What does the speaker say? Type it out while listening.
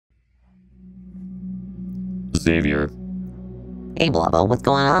Xavier. Hey, Blobbo, what's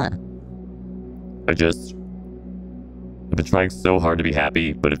going on? I've been trying so hard to be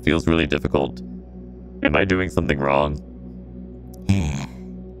happy, but it feels really difficult. Am I doing something wrong?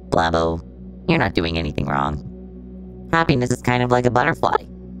 Blobbo, you're not doing anything wrong. Happiness is kind of like a butterfly.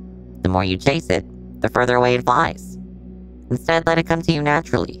 The more you chase it, the further away it flies. Instead, let it come to you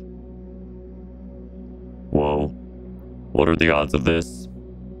naturally. Whoa. What are the odds of this?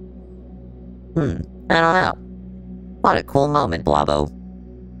 I don't know. What a cool moment, Blobbo.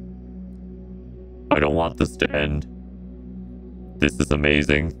 I don't want this to end. This is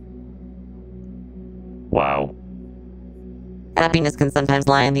amazing. Wow. Happiness can sometimes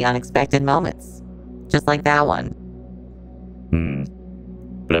lie in the unexpected moments. Just like that one.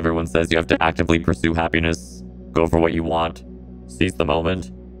 But everyone says you have to actively pursue happiness, go for what you want, seize the moment,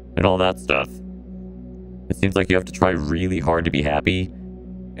 and all that stuff. It seems like you have to try really hard to be happy,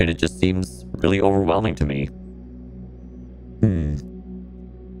 and it just seems really overwhelming to me.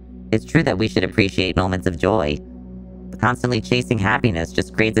 It's true that we should appreciate moments of joy, but constantly chasing happiness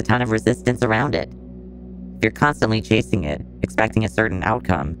just creates a ton of resistance around it. If you're constantly chasing it, expecting a certain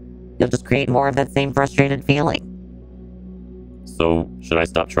outcome, you'll just create more of that same frustrated feeling. So, should I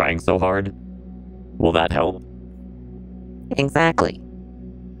stop trying so hard? Will that help? Exactly.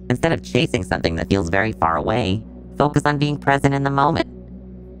 Instead of chasing something that feels very far away, focus on being present in the moment.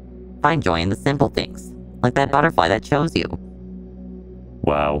 Find joy in the simple things, like that butterfly that chose you.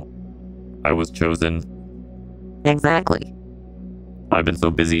 Wow. I was chosen. Exactly. I've been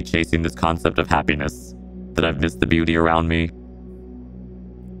so busy chasing this concept of happiness that I've missed the beauty around me.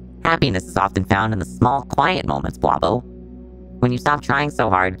 Happiness is often found in the small, quiet moments, Blobbo. When you stop trying so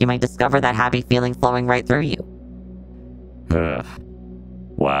hard, you might discover that happy feeling flowing right through you.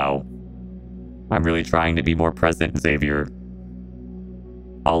 Wow. I'm really trying to be more present, Xavier.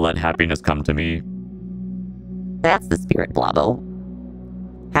 I'll let happiness come to me. That's the spirit, Blobbo.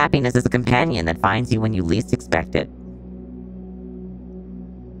 Happiness is a companion that finds you when you least expect it.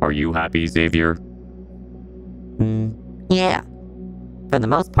 Are you happy, Xavier? Yeah. For the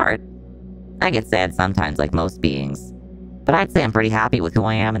most part. I get sad sometimes like most beings. But I'd say I'm pretty happy with who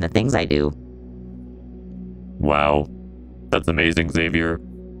I am and the things I do. Wow. That's amazing, Xavier.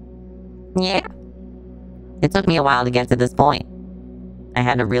 Yeah. It took me a while to get to this point. I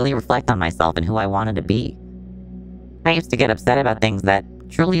had to really reflect on myself and who I wanted to be. I used to get upset about things that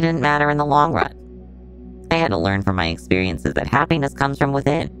truly didn't matter in the long run. I had to learn from my experiences that happiness comes from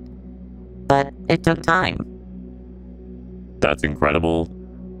within. But it took time. That's incredible.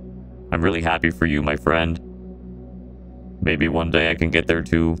 I'm really happy for you, my friend. Maybe one day I can get there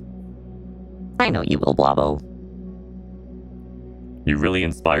too. I know you will, Blobbo. You really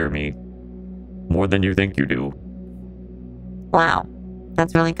inspire me. More than you think you do. Wow.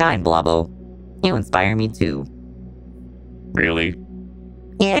 That's really kind, Blobbo. You inspire me too. Really?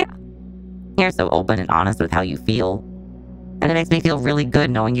 Yeah. You're so open and honest with how you feel. And it makes me feel really good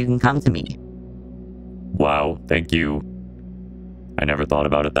knowing you can come to me. Wow, thank you. I never thought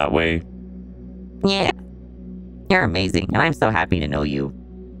about it that way. Yeah. You're amazing, and I'm so happy to know you.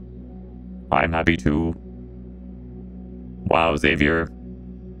 I'm happy too. Wow, Xavier.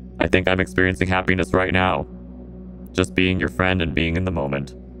 I think I'm experiencing happiness right now. Just being your friend and being in the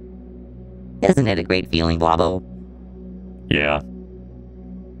moment. Isn't it a great feeling, Blobbo? Yeah.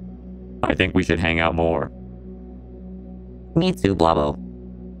 I think we should hang out more. Me too, Blobbo.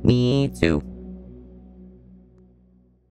 Me too.